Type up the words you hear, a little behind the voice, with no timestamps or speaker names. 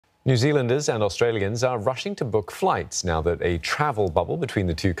New Zealanders and Australians are rushing to book flights now that a travel bubble between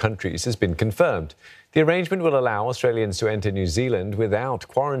the two countries has been confirmed. The arrangement will allow Australians to enter New Zealand without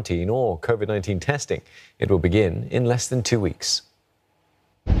quarantine or COVID-19 testing. It will begin in less than 2 weeks.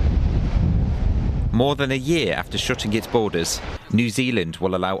 More than a year after shutting its borders, New Zealand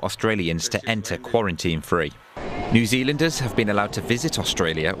will allow Australians to enter quarantine-free. New Zealanders have been allowed to visit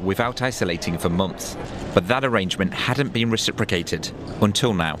Australia without isolating for months, but that arrangement hadn't been reciprocated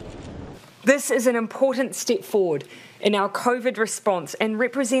until now. This is an important step forward in our COVID response and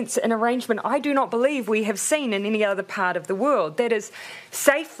represents an arrangement I do not believe we have seen in any other part of the world. That is,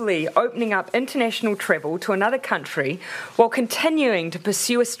 safely opening up international travel to another country while continuing to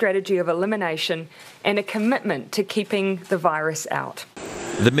pursue a strategy of elimination and a commitment to keeping the virus out.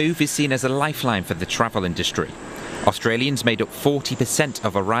 The move is seen as a lifeline for the travel industry. Australians made up 40%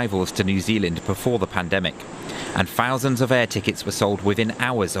 of arrivals to New Zealand before the pandemic, and thousands of air tickets were sold within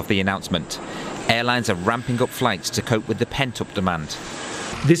hours of the announcement. Airlines are ramping up flights to cope with the pent-up demand.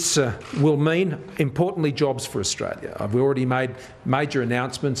 This will mean, importantly, jobs for Australia. We've already made major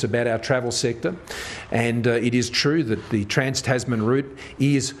announcements about our travel sector, and it is true that the Trans-Tasman route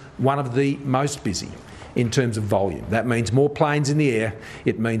is one of the most busy in terms of volume. That means more planes in the air,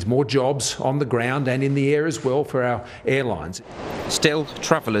 it means more jobs on the ground and in the air as well for our airlines. Still,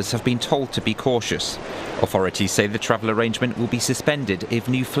 travellers have been told to be cautious. Authorities say the travel arrangement will be suspended if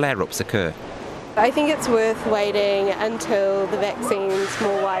new flare-ups occur. I think it's worth waiting until the vaccine's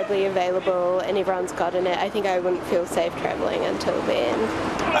more widely available and everyone's gotten it. I think I wouldn't feel safe travelling until then.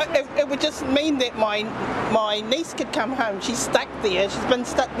 It would just mean that my niece could come home. She's stuck there. She's been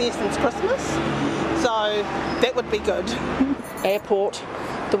stuck there since Christmas. So that would be good. Airport,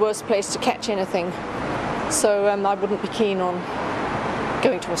 the worst place to catch anything. So I wouldn't be keen on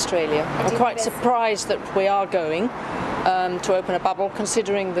going to Australia. I'm quite surprised that we are going to open a bubble,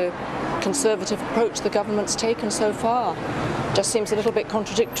 considering the conservative approach the government's taken so far. Just seems a little bit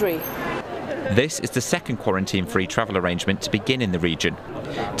contradictory. This is the second quarantine-free travel arrangement to begin in the region.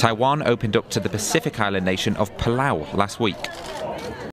 Taiwan opened up to the Pacific island nation of Palau last week.